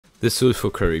The sulfur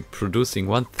quarry, producing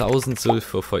 1000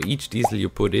 sulfur for each diesel you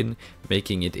put in,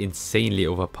 making it insanely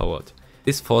overpowered.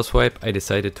 This force wipe I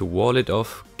decided to wall it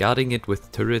off, guarding it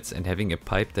with turrets and having a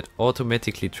pipe that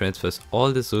automatically transfers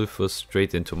all the sulfur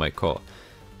straight into my core.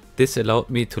 This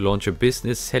allowed me to launch a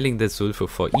business selling the sulfur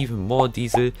for even more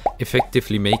diesel,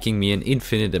 effectively making me an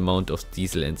infinite amount of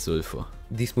diesel and sulfur.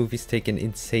 These movies take an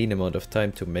insane amount of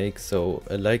time to make, so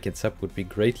a like and sub would be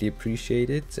greatly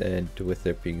appreciated, and with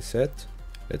that being said,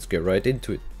 let's get right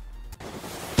into it.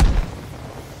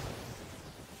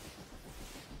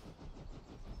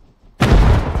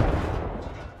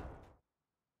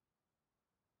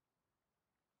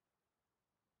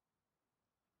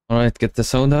 Alright, get the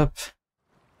sound up.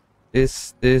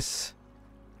 This.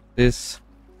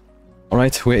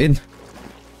 Alright, we're in.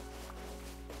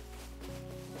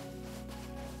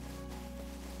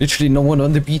 Literally no one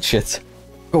on the beach yet.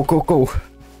 Go, go, go.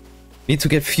 Need to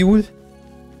get fuel.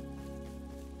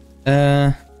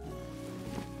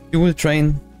 Fuel,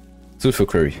 train, sulfur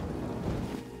quarry.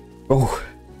 Oh,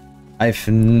 I've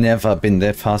never been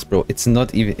that fast, bro. It's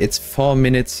not even, it's 4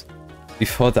 minutes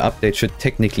before the update should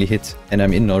technically hit, and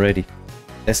I'm in already.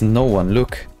 There's no one,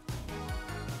 look.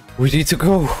 We need to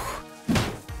go.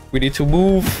 We need to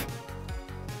move.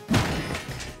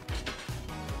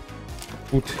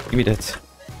 Good, give me that.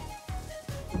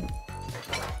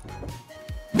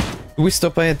 Do we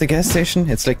stop by at the gas station?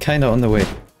 It's like kinda on the way.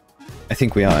 I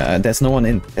think we are. There's no one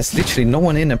in. There's literally no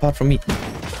one in apart from me.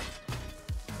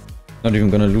 Not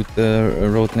even gonna loot the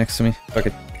road next to me. Fuck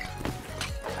it.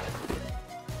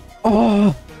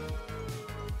 Oh!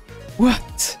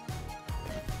 What?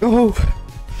 Go!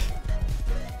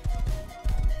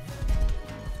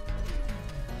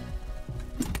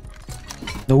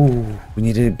 No, we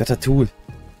need a better tool.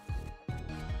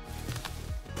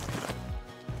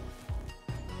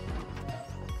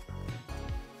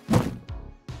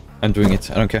 I'm doing it,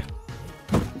 I don't care.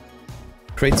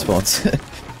 Great spawns.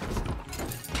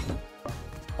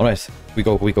 Alright, we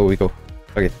go.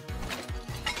 Okay.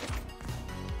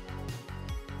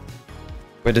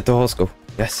 Where did the horse go?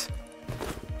 Yes.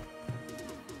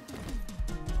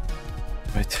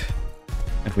 Right.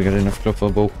 And we got enough cloth for a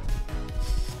bow.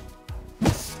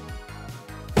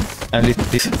 And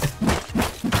this.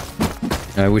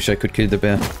 I wish I could kill the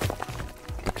bear.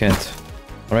 I can't.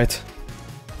 Alright.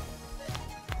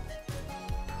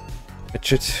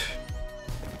 Fetch it.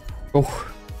 Go.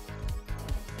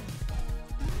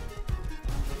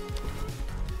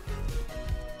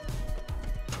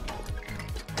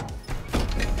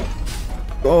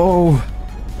 Go.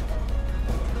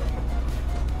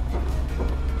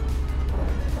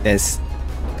 There's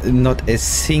not a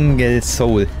single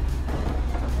soul.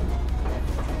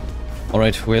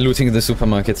 Alright, we're looting the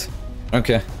supermarket.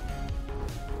 Okay.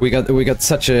 We got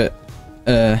such a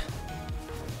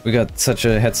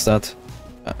head start.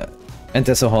 And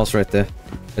there's a horse right there.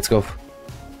 Let's go.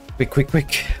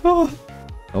 Quick. Oh.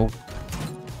 No.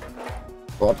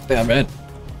 God damn it.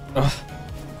 Oh.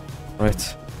 Right.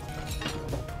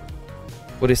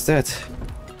 What is that?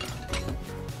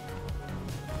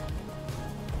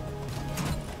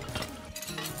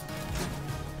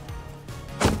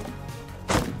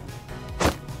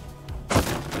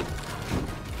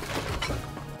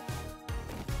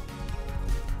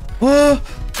 Oh!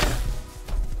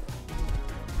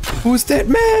 Who's that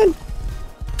man?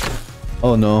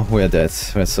 Oh no, we're dead.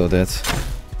 We're so dead.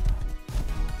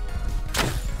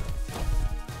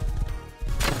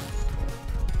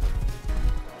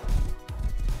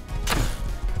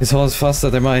 His horse faster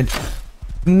than mine.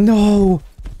 No!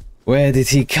 Where did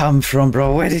he come from,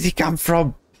 bro? Where did he come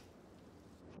from?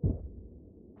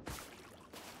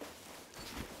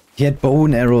 He had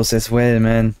bone arrows as well,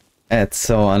 man. That's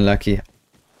so unlucky.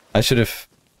 I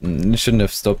shouldn't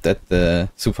have stopped at the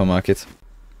supermarket.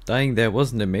 Dying there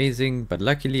wasn't amazing, but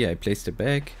luckily I placed a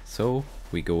bag, so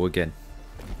we go again.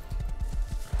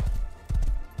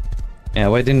 Yeah,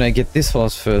 why didn't I get this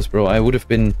horse first, bro? I would have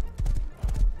been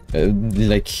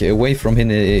like away from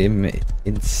him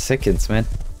in seconds, man.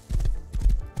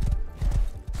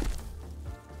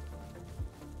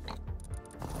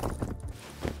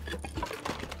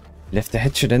 Left the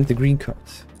hatchet and the green card.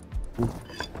 Ooh.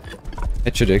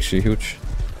 Hatchet actually huge.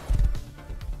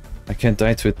 I can't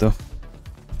die to it though.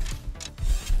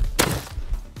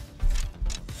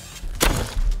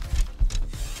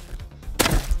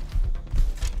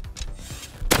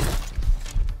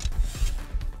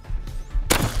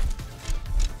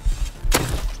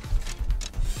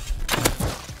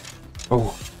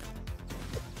 Oh.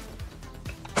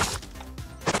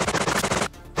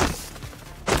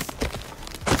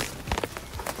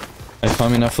 I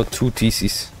farm enough for 2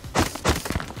 TCs.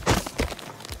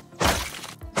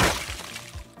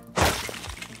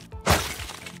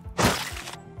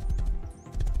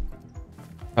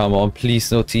 Come on,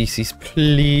 please no TCs.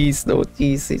 Please no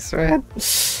TCs, man.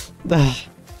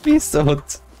 Please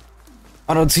don't.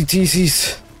 I don't see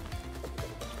TCs.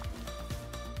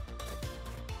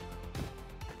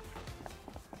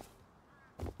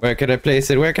 Where can I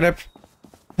place it? Where can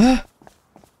I...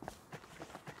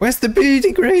 Where's the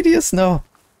building radius now?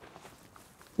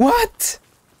 What?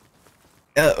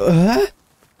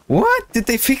 What? Did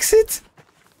they fix it?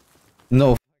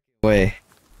 No way.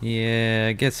 Yeah,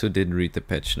 I guess who didn't read the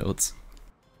patch notes.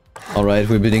 Alright,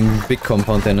 we're building big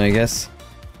compound then, I guess.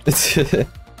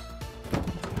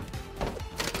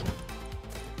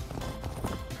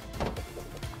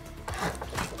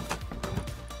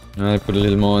 I'll put a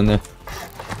little more in there.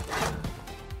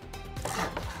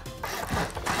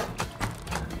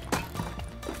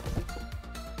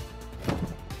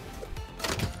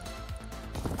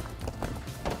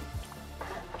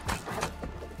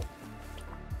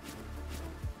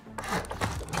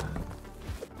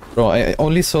 Bro, I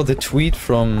only saw the tweet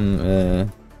from,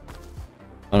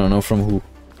 I don't know from who.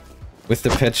 With the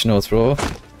patch notes, bro.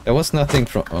 There was nothing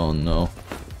from... Oh no.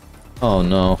 Oh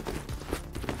no.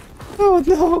 Oh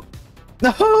no!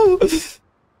 No!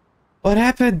 What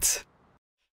happened?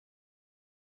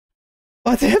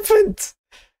 What happened?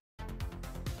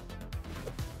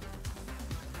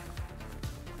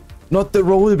 Not the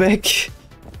rollback!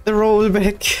 The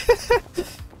rollback!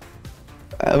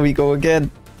 We go again.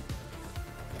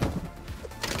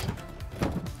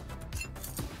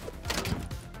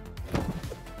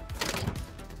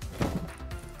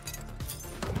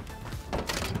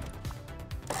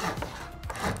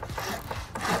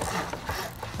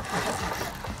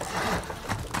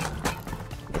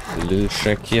 Little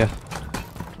check here.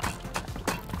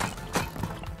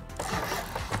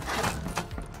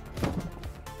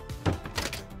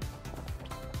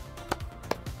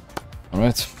 All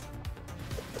right.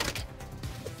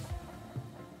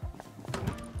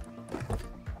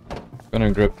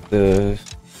 Gonna grab the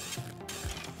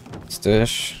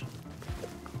stash,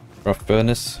 rough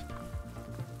furnace,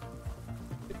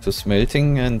 get to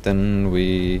smelting, and then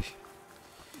we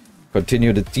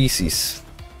continue the DCs.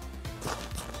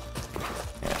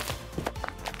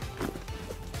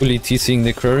 Fully TCing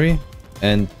the quarry,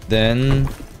 and then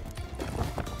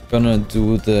gonna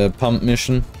do the pump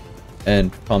mission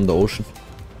and pump the ocean.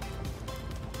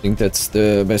 I think that's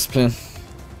the best plan.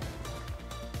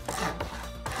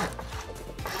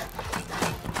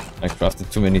 I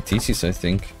crafted too many TCs, I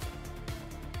think.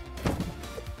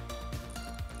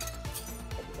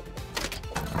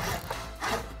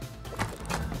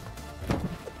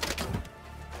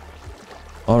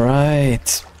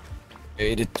 Alright.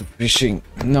 Made it to fishing.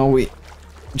 Now we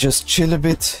just chill a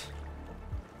bit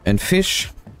and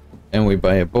fish, and we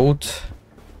buy a boat,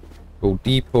 go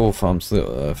deeper, farm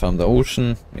the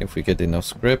ocean if we get enough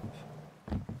scrap.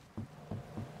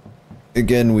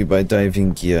 Again, we buy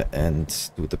diving gear and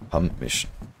do the pump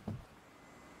mission.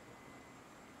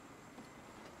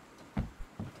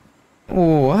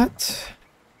 What?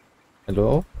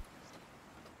 Hello?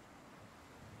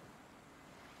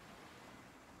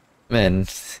 Man.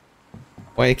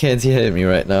 Why can't you help me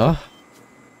right now?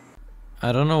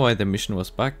 I don't know why the mission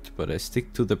was bugged, but I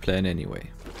stick to the plan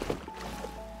anyway.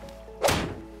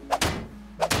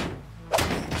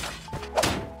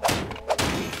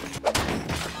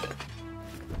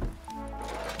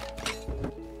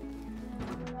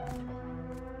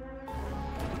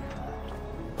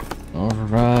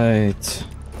 Alright.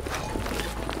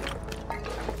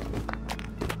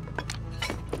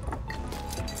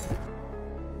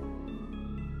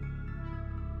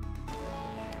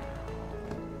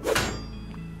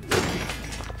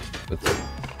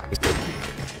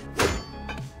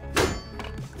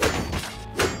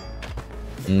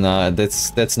 Nah,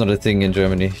 that's not a thing in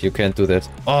Germany. You can't do that.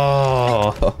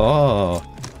 Oh,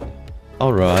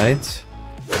 all right.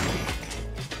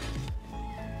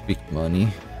 Big money.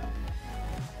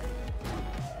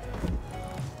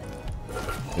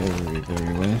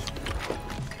 Very well.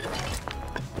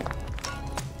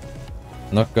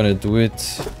 Not gonna do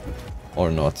it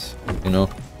or not, you know.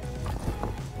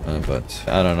 But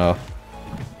I don't know.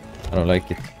 I don't like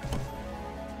it.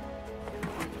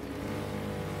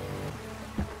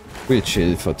 We'll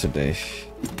chill for today.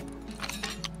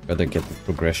 Gotta get the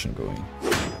progression going.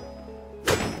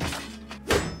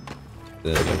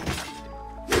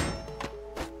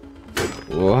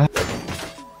 What?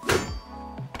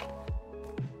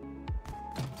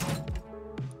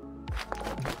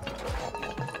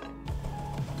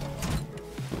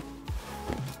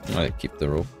 I keep the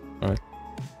rope. Alright.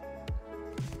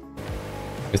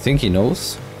 You think he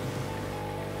knows?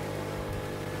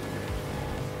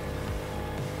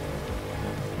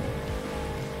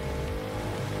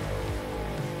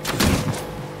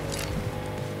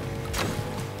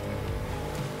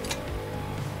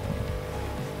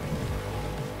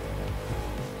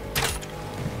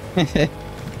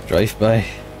 Drive by.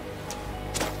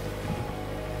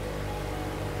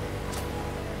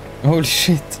 Holy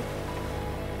shit.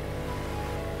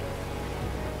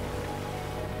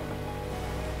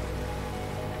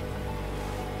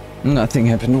 Nothing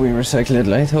happened. We recycled that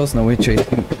lighthouse. Now we're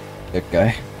chasing that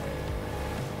guy.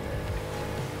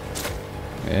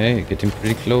 Hey, getting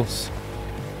pretty close.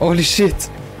 Holy shit.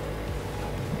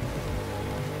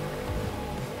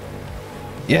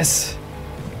 Yes.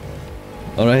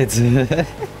 Alright.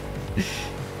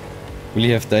 Will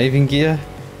you have diving gear?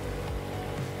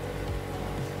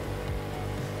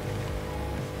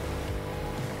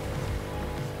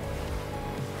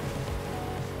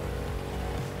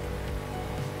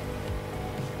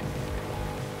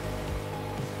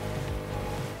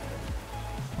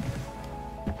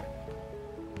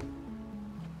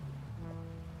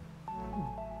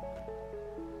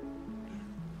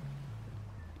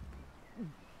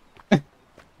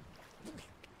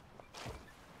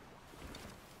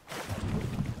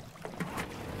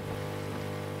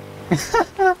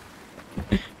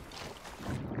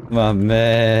 My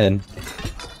man.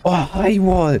 Oh, high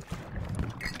wall.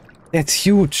 That's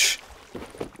huge.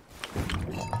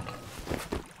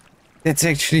 That's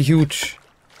actually huge.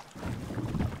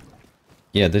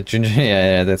 Yeah, the ginger.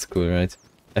 Yeah, that's cool, right?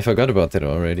 I forgot about that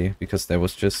already because that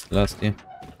was just last year.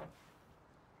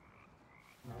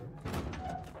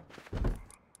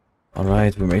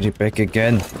 Alright, we made it back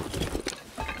again.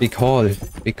 Big haul.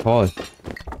 Big haul.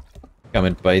 Come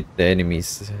and bite the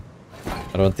enemies.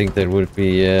 I don't think that would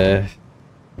be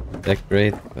that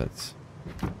great, but...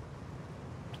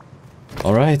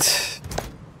 Alright.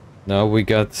 Now we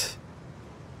got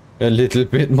a little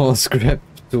bit more scrap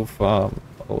to farm.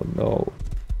 Oh no.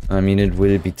 I mean, it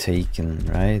will be taken,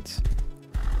 right?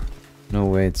 No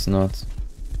way it's not.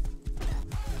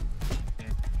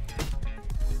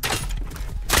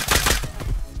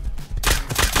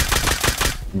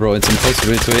 Bro, it's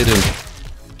impossible to hit him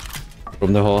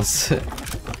from the horse.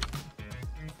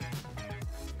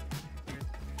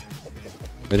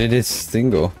 Where did this thing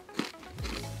go?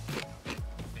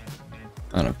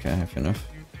 I don't care, I have enough.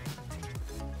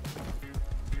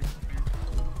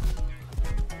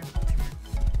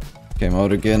 Came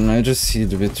out again, I just see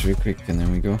the bit real quick and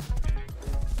then we go.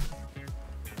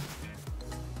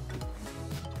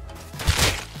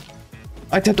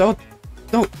 I tapped out!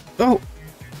 No! No!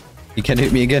 He can't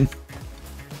hit me again.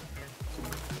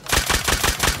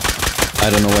 I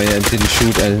don't know why I didn't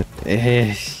shoot.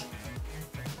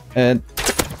 And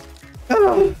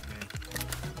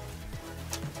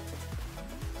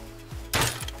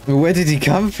where did he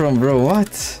come from, bro?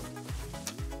 What?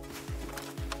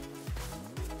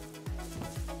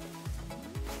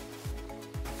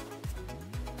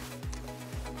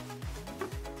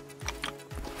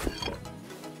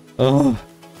 Oh,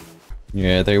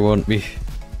 yeah, they want me.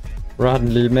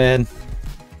 Run, little man.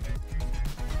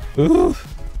 Ooh.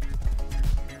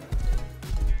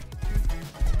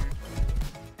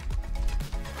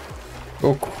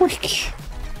 Go quick.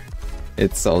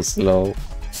 It's so slow.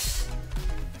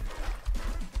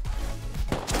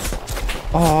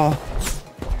 Oh.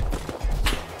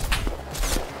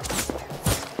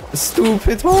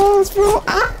 Stupid horse, bro.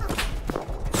 Ah.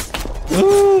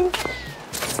 Oh.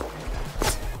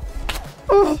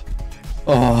 Oh.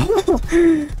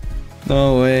 Oh.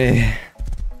 No way.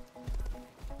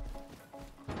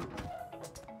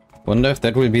 Wonder if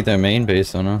that will be their main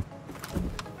base or not.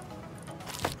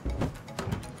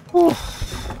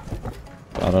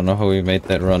 I don't know how we made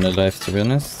that run alive, to be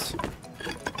honest.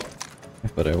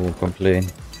 But I won't complain.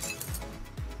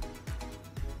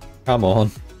 Come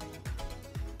on.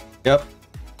 Yep.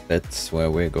 That's where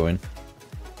we're going.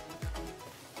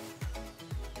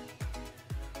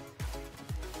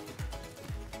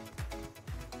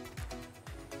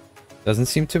 Doesn't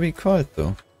seem to be cold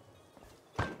though.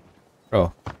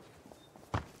 Oh.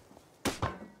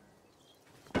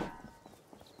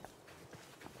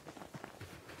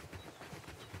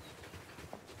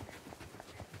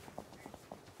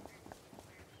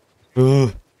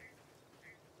 Ugh.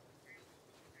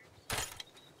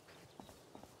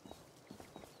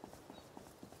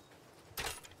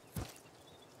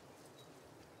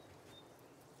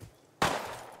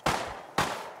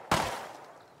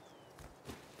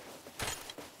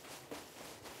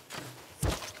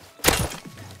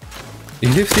 He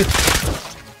lifted.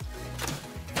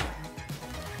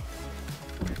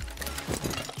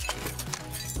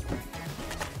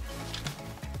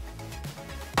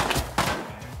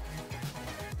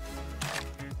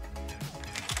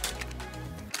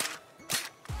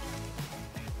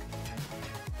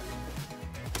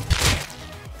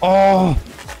 Oh!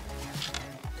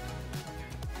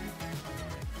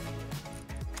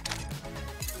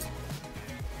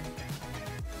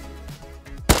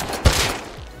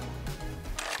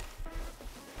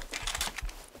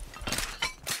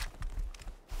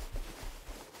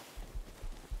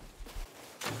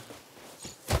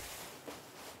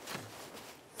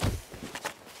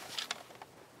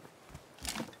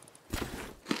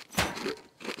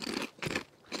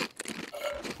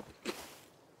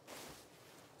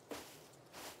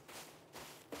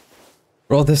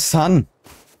 Bro, the sun.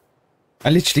 I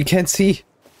literally can't see.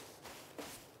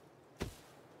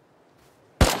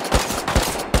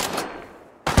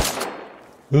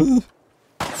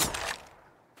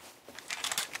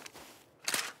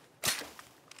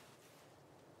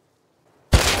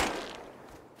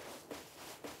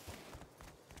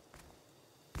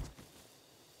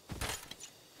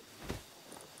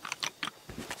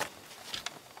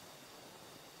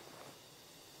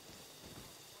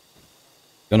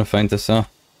 Gonna find this, huh?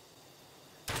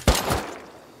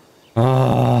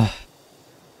 Ah,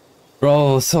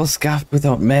 bro, so scuffed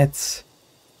without meds.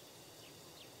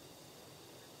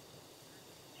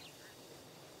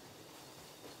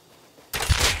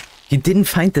 He didn't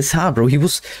find the SAR, bro. He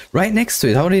was right next to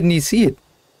it. How didn't he see it?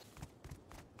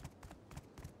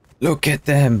 Look at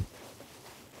them.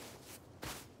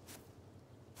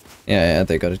 Yeah,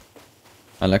 they got it.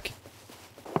 Unlucky.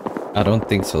 I don't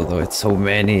think so, though. It's so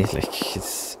many. Like,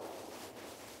 it's...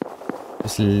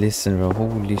 Just listen, bro.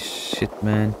 Holy shit,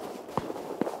 man.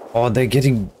 Oh, they're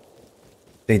getting...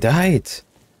 They died.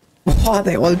 Oh,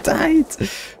 they all died.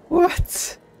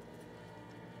 What?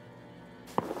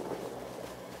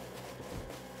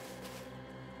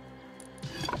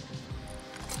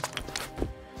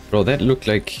 Bro, that looked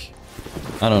like...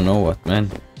 I don't know what,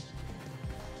 man.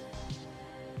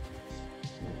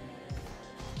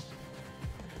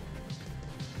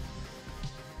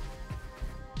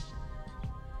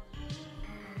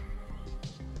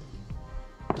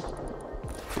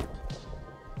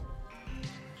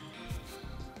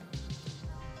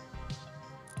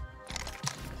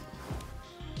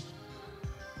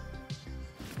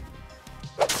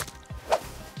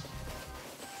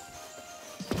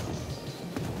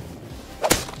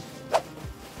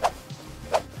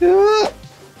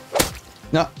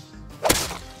 No.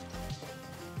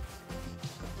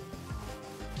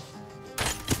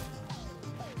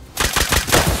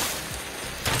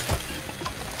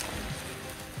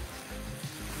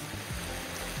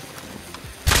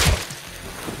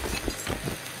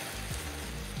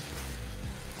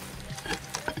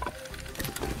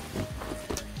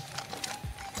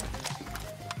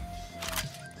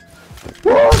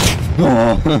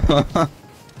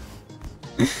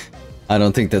 I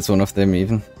don't think that's one of them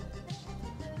even.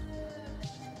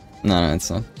 No, it's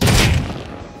not.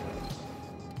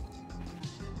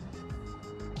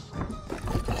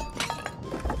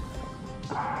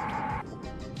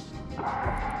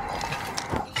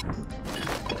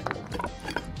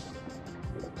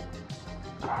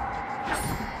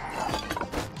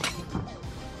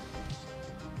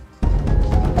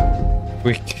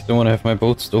 Quick, don't want to have my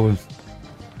boat stolen.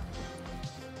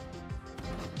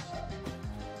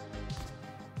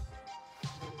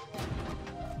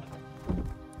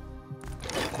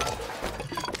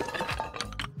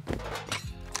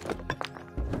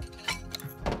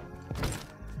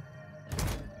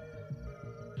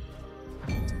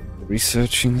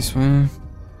 Researching as well.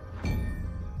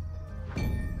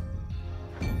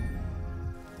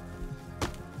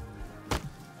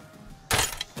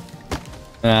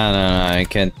 No, I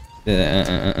can't.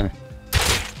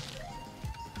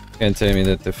 Can't tell me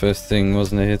that the first thing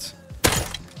wasn't a hit.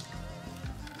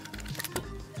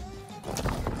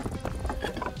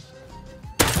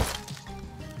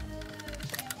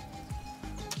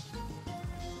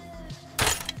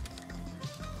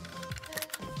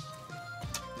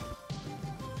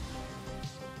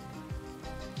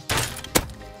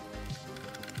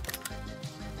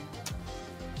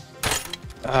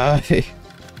 Hey.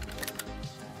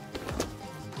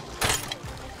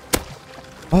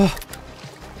 Oh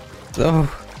no.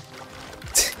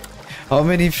 How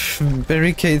many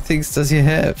barricade things does he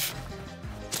have?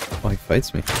 Oh, he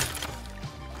fights me.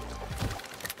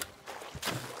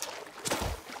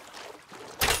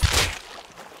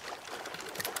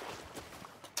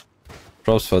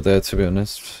 Props for that, to be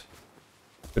honest.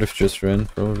 Could have just ran,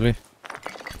 probably.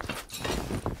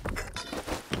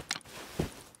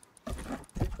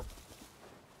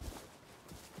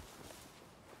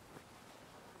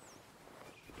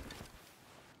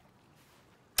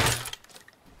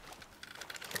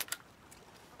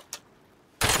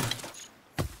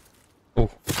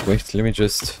 Wait, let me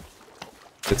just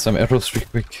get some arrows real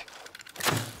quick.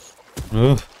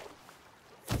 Ugh.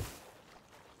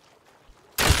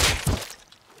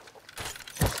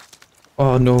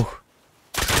 Oh no.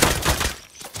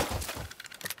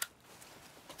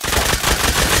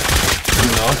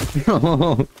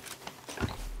 No.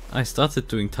 I started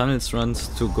doing tunnels runs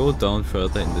to go down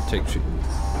further in the tech tree.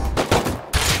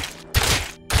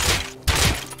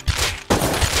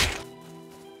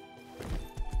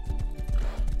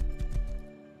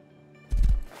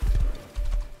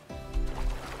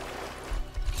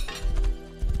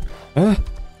 Ah!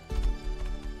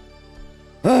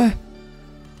 Ah!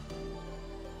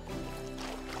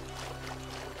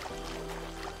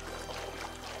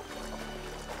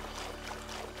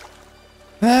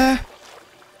 Ah!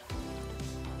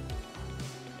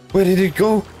 Where did it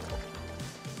go?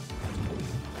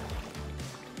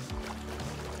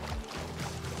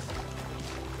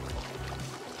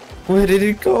 Where did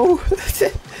it go?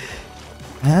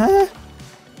 Huh?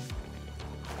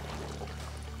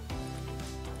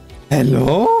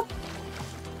 Hello?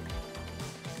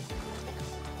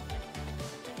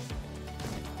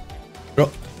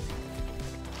 Bro.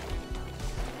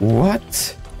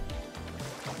 What?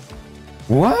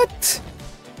 What?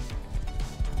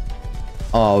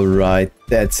 Alright,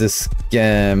 that's a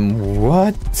scam.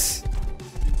 What?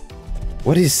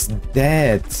 What is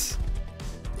that?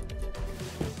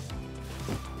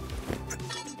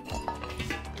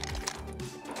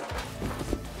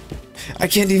 I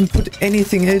can't even put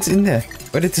anything else in there.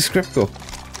 Where did the scrap go?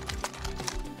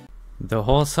 The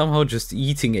horse somehow just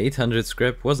eating 800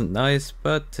 scrap wasn't nice,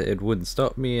 but it wouldn't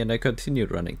stop me and I continued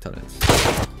running tunnels.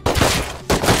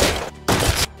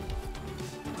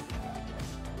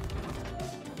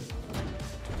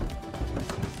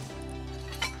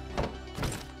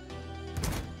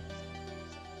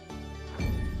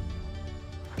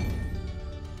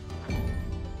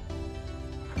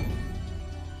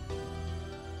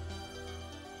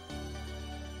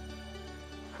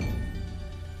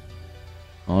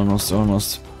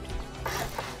 Almost.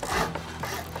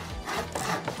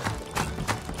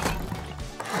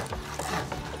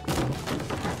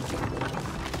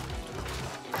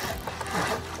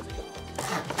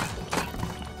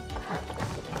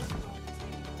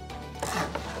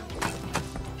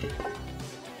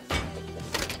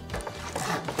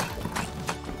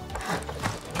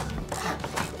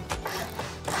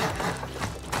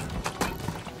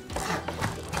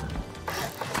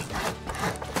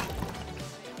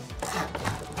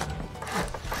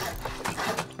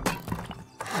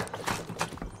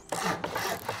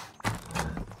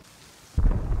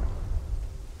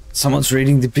 Someone's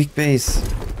raiding the big base.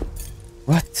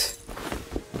 What?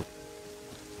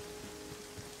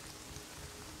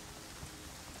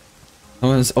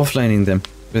 Someone's offlining them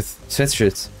with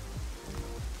sweatshirts.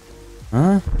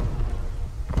 Huh?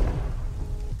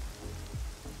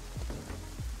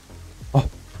 Oh.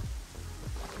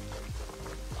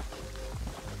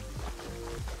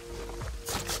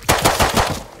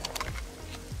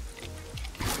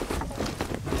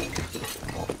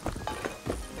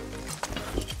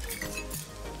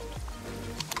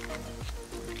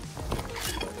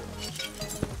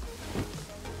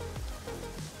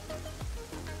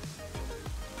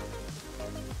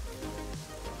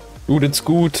 Gut, it's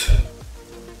gut.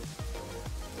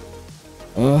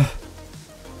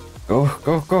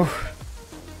 Go.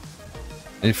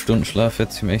 11 Stunden Schlaf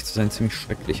hört sich, um echt zu sein, ziemlich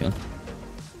schrecklich an.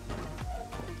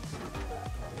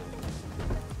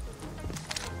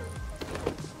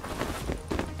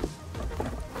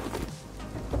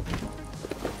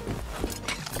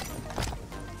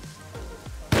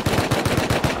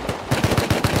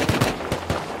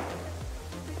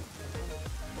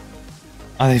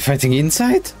 Are they fighting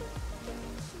inside?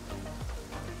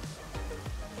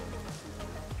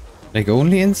 Like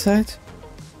only inside?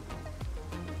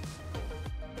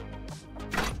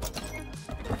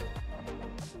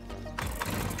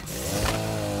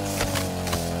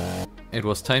 It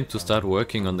was time to start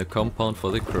working on the compound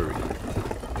for the quarry.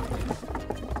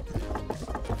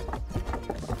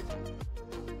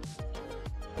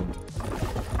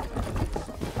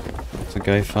 It's a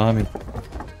guy farming.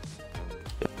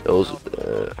 Those,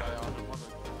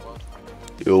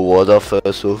 you ward off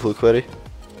Sulfur Quarry?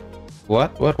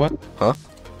 What? Huh?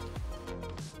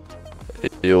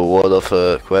 You ward off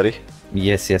Quarry?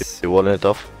 Yes. You warding it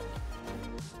off?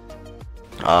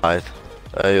 Alright.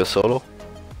 You solo?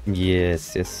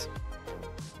 Yes.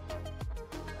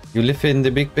 You live in the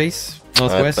big base?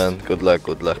 Northwest? Alright, man, good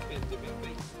luck.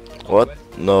 What?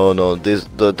 No,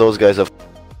 those guys are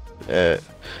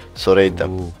so raid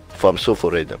them. Ooh. From Sulfur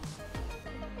raid them.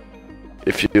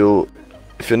 If you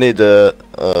need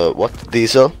what?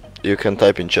 Diesel? You can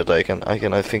type in chat. I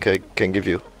think I can give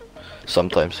you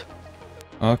sometimes.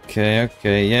 Okay.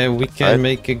 Yeah, we can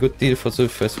make a good deal for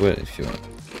Sulfur as well if you want.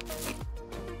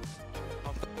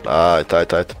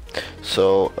 Tight.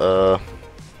 So,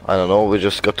 I don't know, we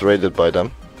just got raided by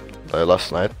them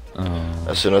last night. Oh.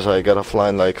 As soon as I got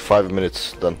offline, like 5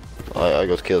 minutes, then I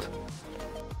got killed.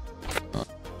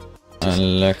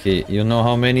 Unlucky. You know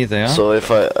how many they are? So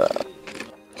if I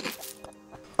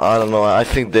don't know, I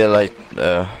think they're like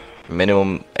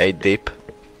minimum 8 deep.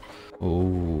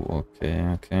 Oh,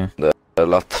 okay. They're a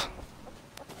lot.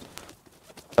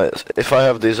 If I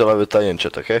have diesel, I will tie in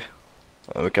chat, okay?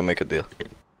 We can make a deal.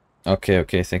 Okay,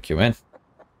 okay, thank you, man.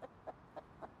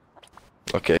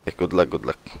 Okay, good luck, good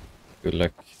luck. Good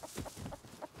luck.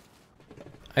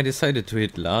 I decided to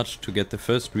hit large to get the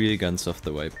first real guns off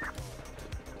the wipe.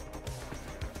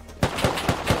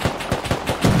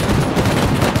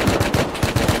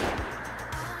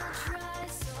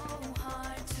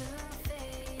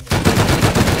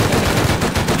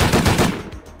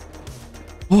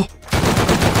 Oh!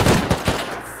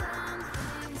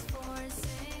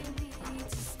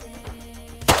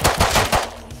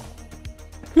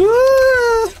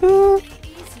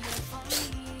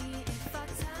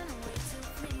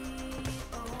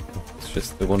 It's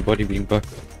just the one body being bugged.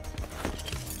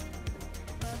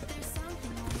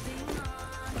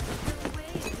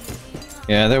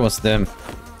 Yeah, that was them.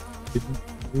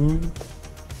 Ooh.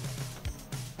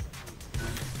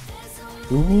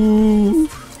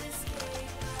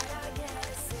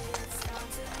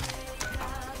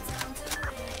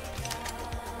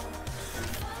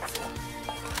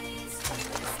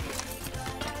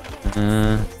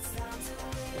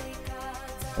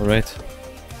 Alright.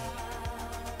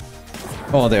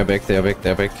 Oh, they're back, they're back,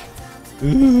 they're back.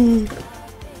 To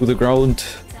the ground.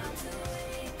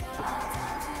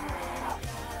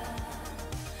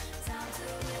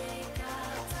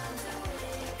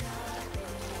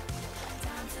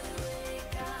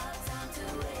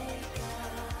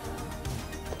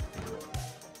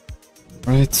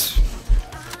 Right.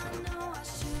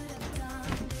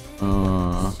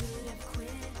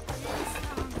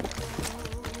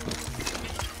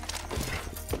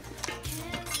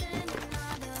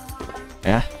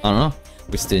 Yeah, I don't know.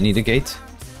 We still need a gate.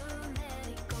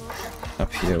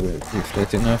 Up here will be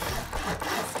flat enough.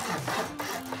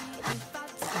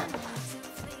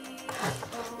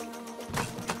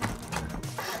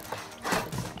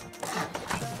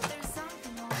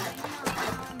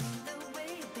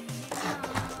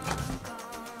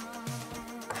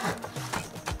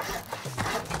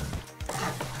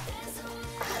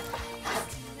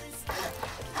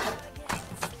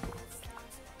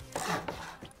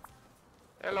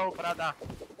 Hello, brother.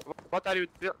 What are you?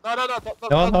 No, no, no, No,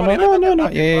 don't no, worry. no, I no, don't no.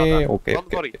 have Yeah, nothing, yeah, yeah. brother. Okay, Don't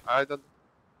okay, worry. okay. I don't.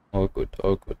 All good,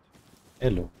 all good.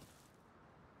 Hello.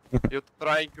 You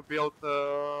trying to build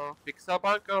a pixel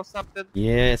bank or something?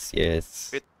 Yes,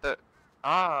 yes. With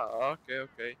okay,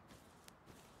 okay.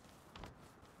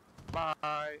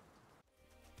 Bye.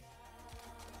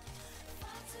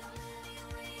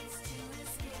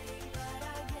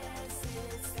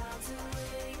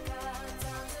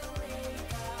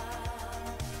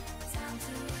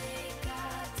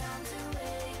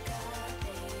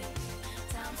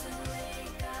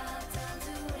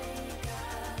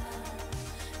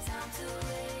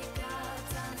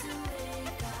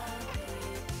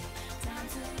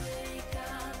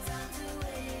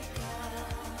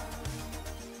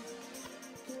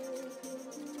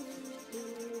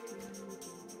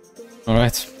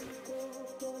 Alright.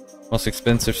 Most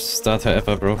expensive starter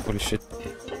ever, bro. Holy shit.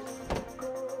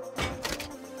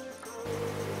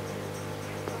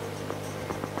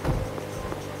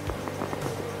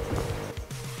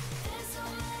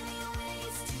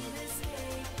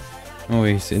 Oh,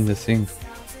 he's in the thing.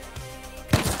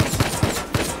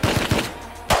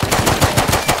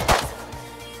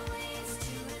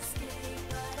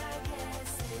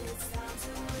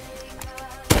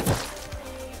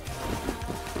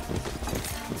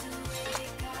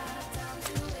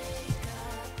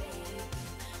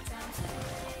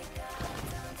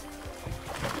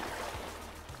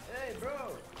 Hey,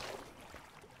 bro.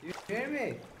 You hear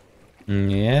me?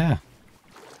 Yeah.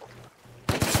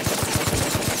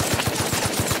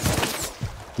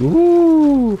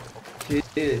 Ooh.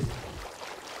 Shit.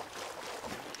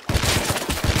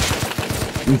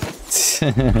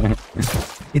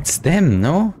 It's them,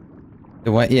 no?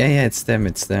 The white, yeah, yeah, it's them,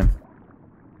 it's them.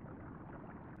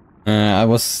 I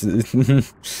was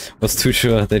was too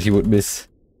sure that he would miss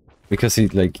because he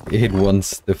like hit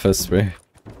once the first spray,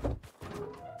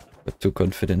 but too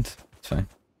confident. It's fine.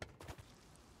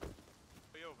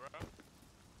 Yo, bro.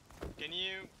 Can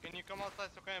you come outside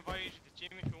so I can invite you to the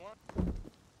gym if you want?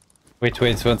 Wait,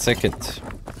 wait, 1 second.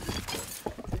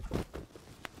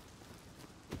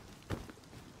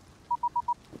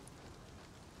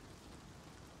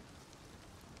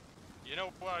 You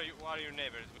know who are your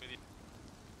neighbors with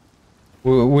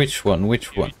you? Which one? Which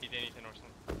If you one? need anything or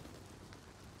something.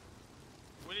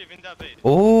 We live in that base.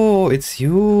 Oh, it's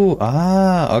you.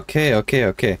 Ah, okay, okay,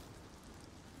 okay.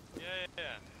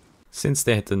 Yeah. Since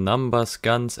they had the numbers,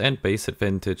 guns and base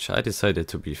advantage, I decided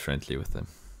to be friendly with them.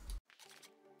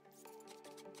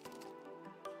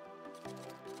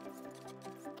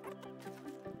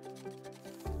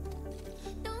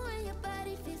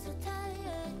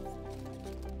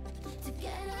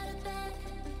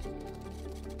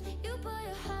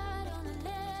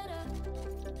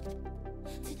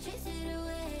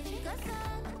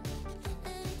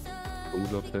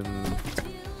 Solarpanel.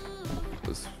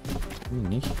 Das.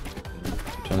 Nicht.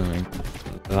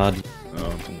 Radio.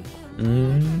 Ja.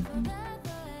 Mhm.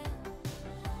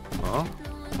 Ah.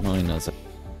 Meiner Seite.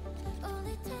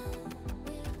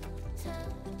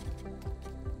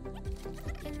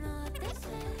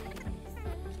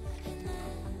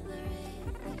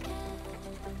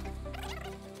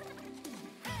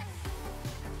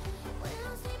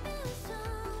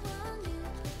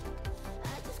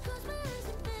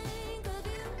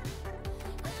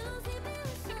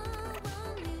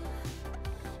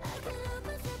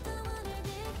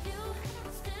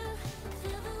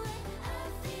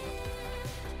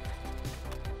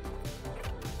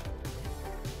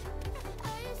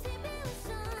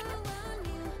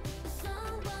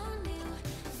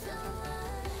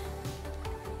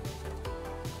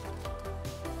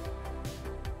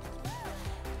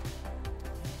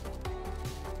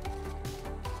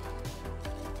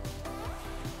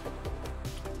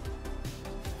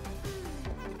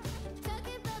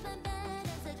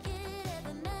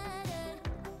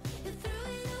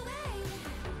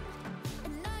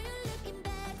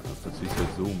 Das ist halt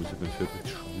so, muss ich den vierten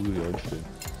Schwul hier einstellen.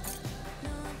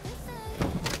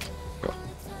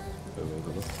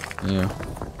 Ja. Ja.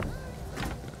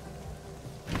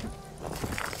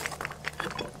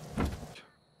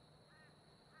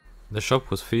 The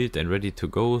shop was filled and ready to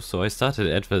go, so I started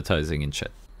advertising in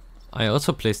chat. I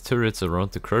also placed turrets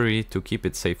around the quarry to keep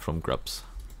it safe from grubs.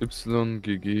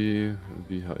 YGG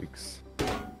VHX.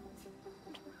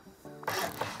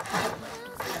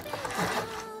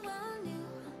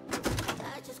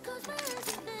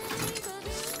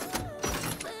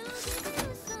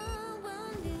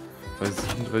 Bei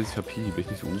 37 HP, bin ich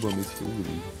nicht so obermäßig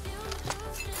umgelegen.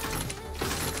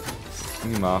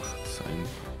 Macht's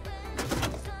einfach.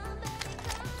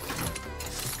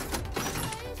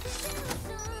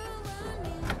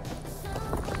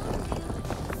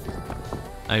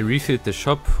 I refilled the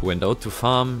shop, went out to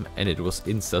farm, and it was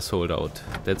insta sold out.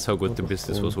 That's how good the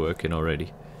business was working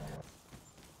already.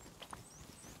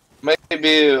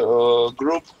 Maybe a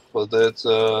group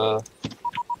that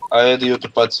I add you to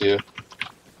party.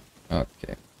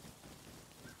 Okay.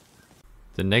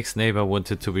 The next neighbor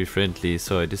wanted to be friendly,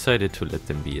 so I decided to let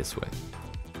them be as well.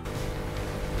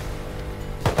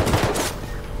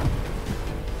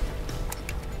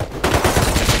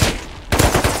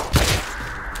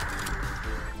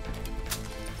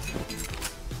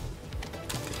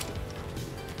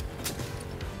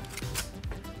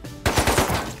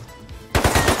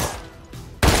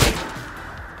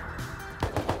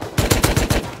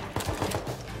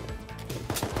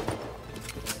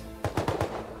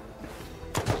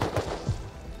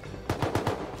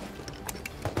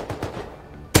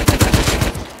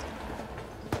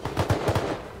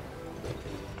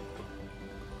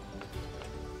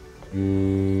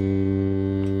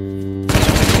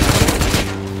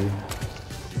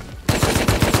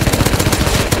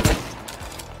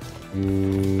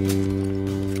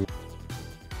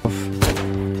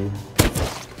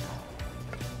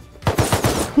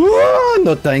 I'm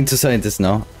not dying to scientists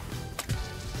now.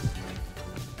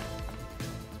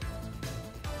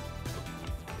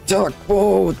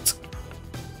 Tugboat!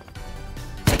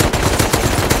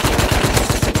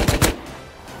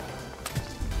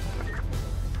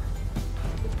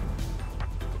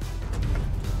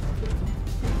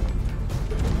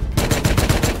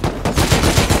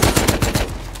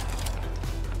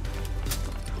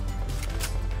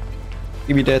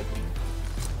 Give me that.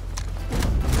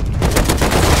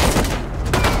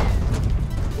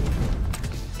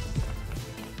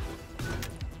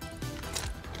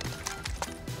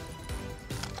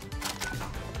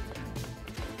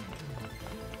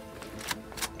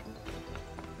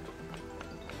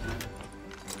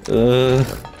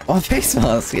 Oh, face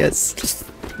mask, yes.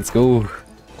 Let's go.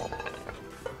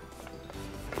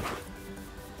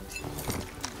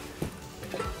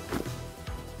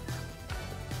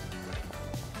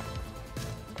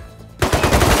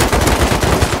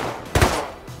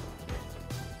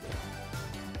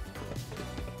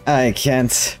 I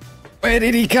can't. Where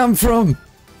did he come from?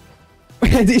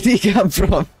 Where did he come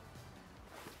from?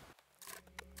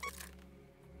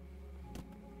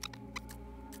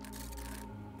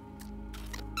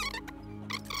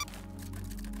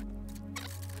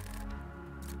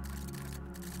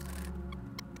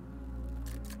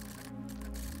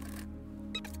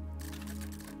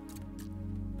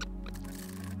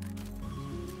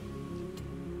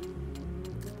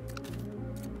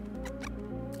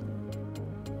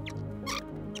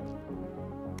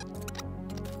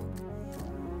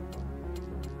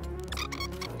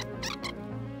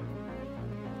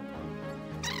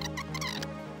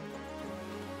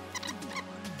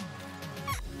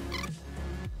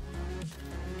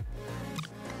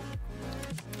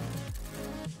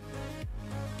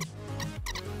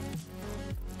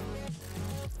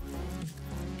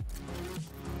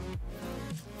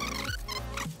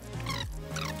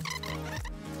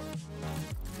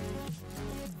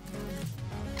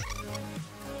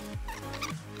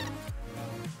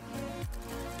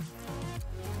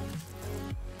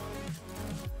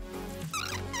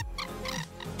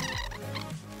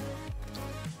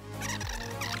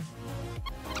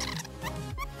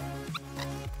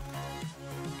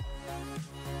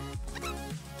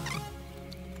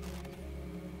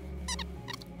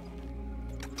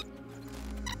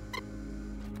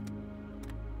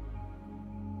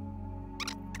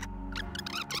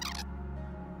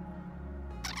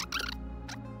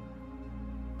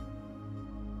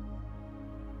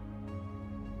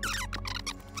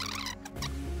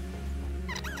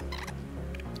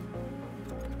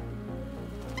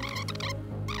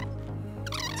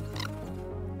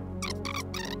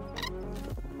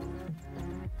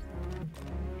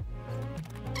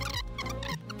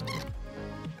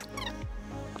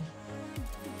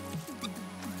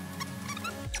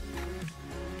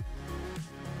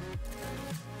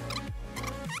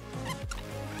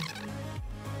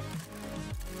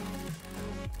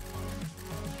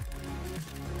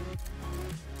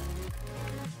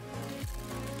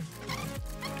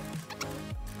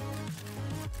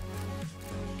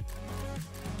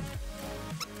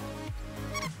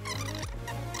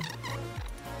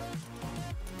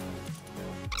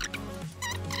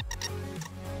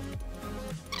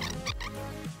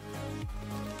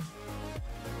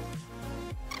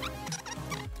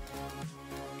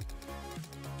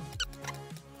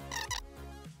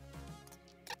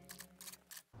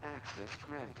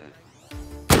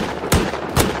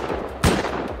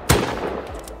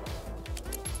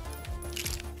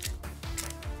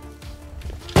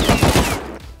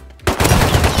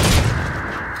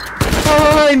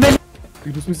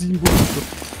 Ich muss mir 7 Wunden.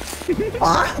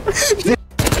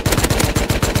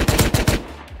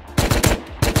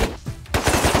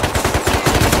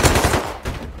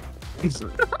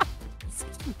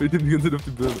 Mit dem die ganze Zeit auf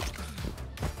die Birne.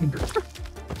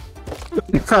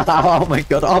 Oh mein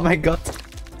Gott, oh mein Gott.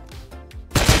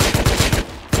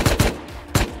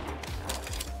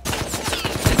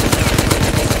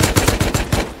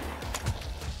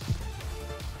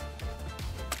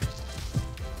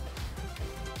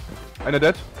 Einer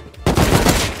dead.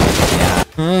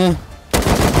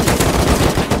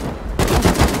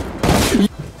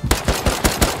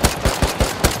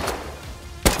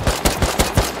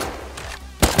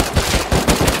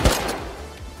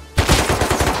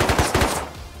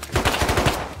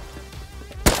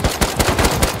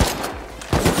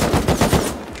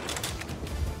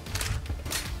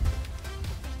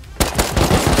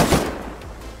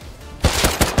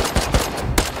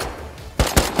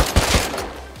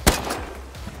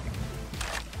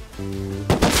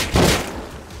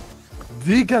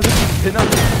 Digga, das ist Penner.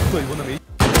 Ich wundere mich.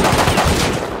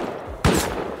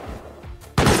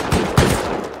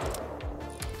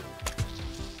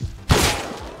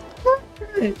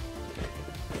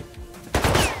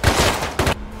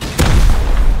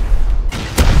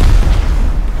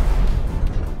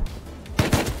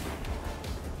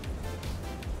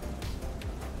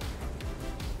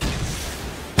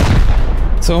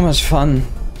 So much fun.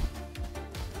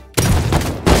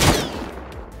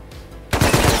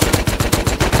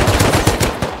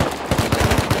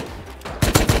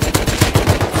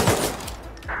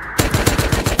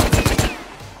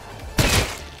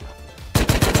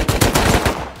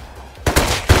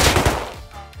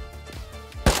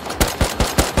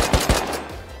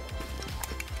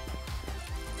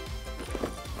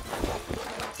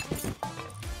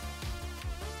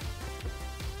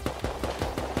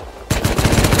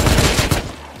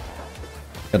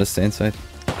 Gotta stay inside.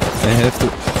 I have to.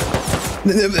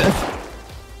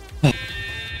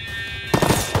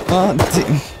 Oh,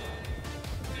 damn.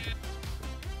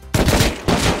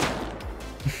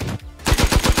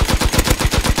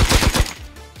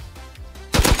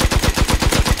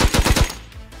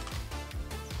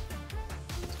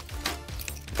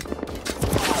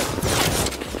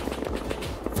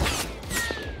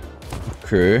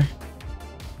 Okay.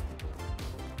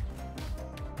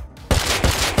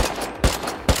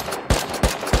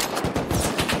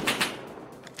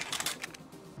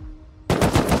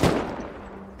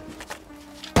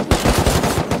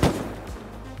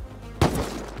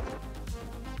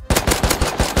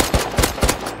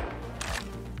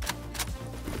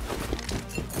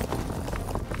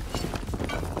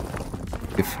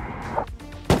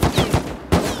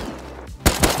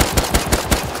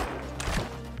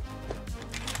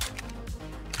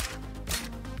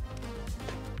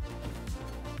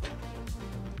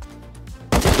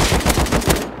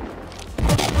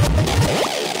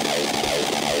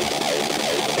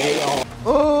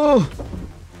 Oh!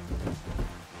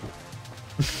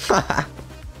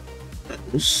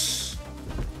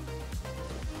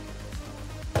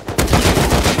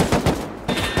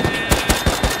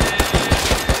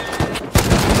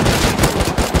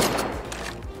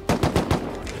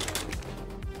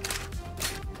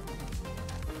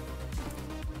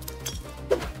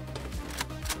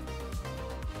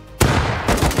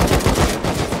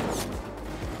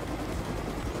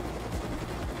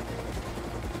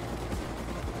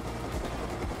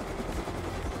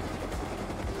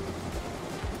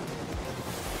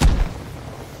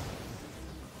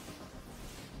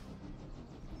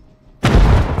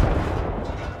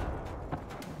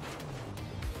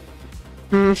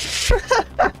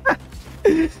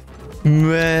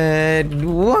 Man,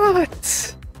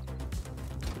 what?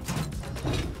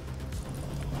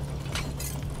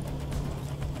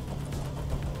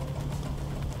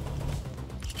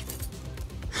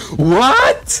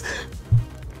 What?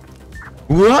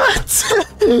 What?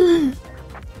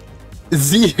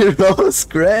 Zero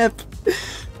scrap?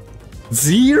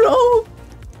 Zero?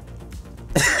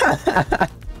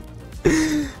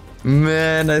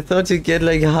 Man, I thought you'd get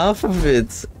like half of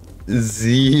it.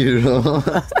 Zero.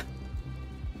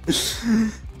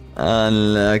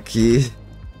 Unlucky.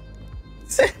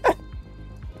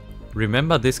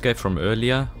 Remember this guy from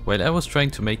earlier? While I was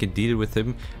trying to make a deal with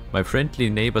him, my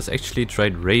friendly neighbors actually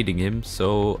tried raiding him,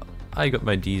 so I got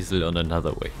my diesel on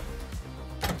another way.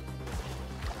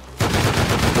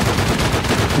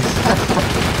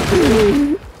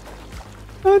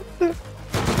 What the?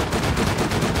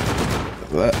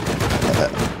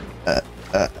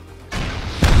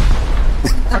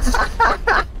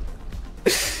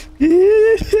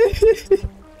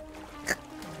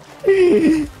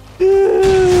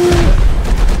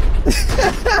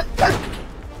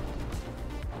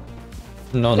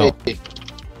 No, no. Hey.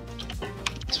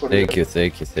 It's for Thank you.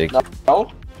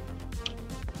 Now?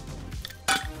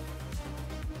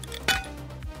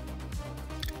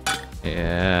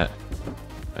 Yeah.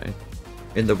 Right.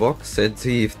 In the box and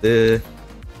see if the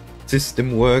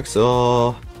system works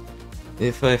or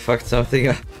if I fucked something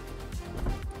up.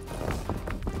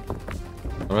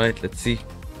 Alright, let's see.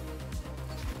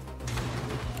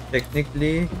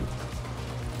 Technically,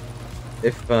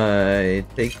 if I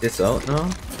take this out now.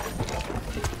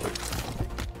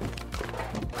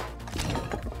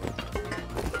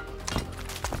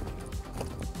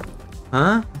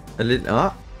 Huh? A little.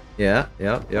 Ah. Yeah.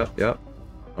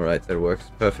 Alright, that works.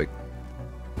 Perfect.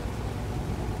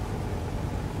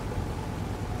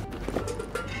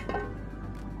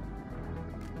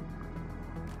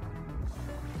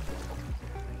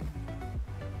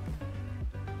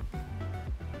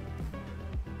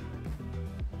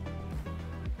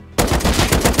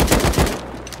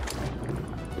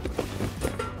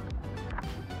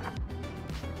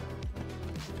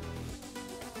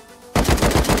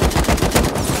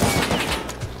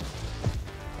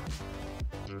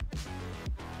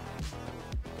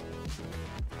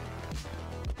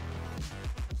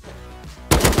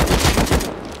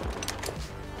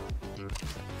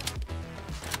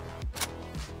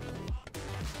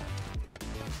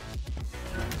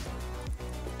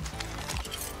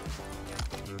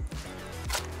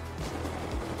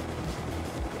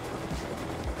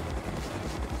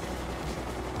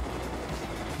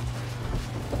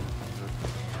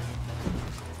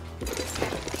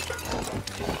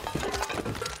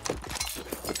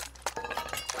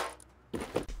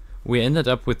 We ended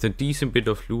up with a decent bit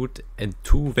of loot and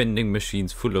 2 vending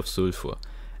machines full of sulfur,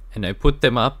 and I put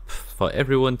them up for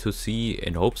everyone to see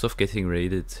in hopes of getting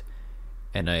raided,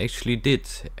 and I actually did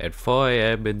at 4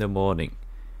 AM in the morning.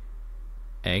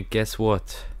 And guess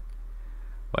what?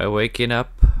 While waking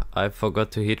up, I forgot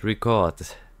to hit record.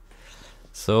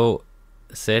 So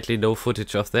sadly no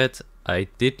footage of that. I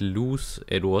did lose.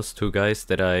 It was 2 guys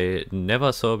that I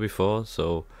never saw before,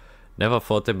 so never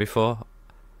fought them before.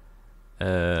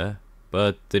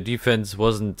 But the defense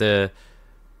wasn't that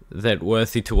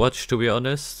worthy to watch, to be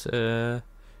honest,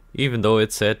 even though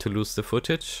it's sad to lose the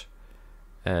footage.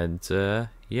 And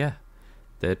yeah,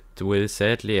 that will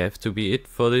sadly have to be it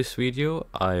for this video.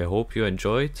 I hope you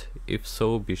enjoyed. If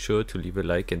so, be sure to leave a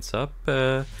like and sub.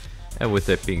 And with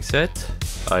that being said,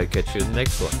 I'll catch you in the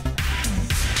next one.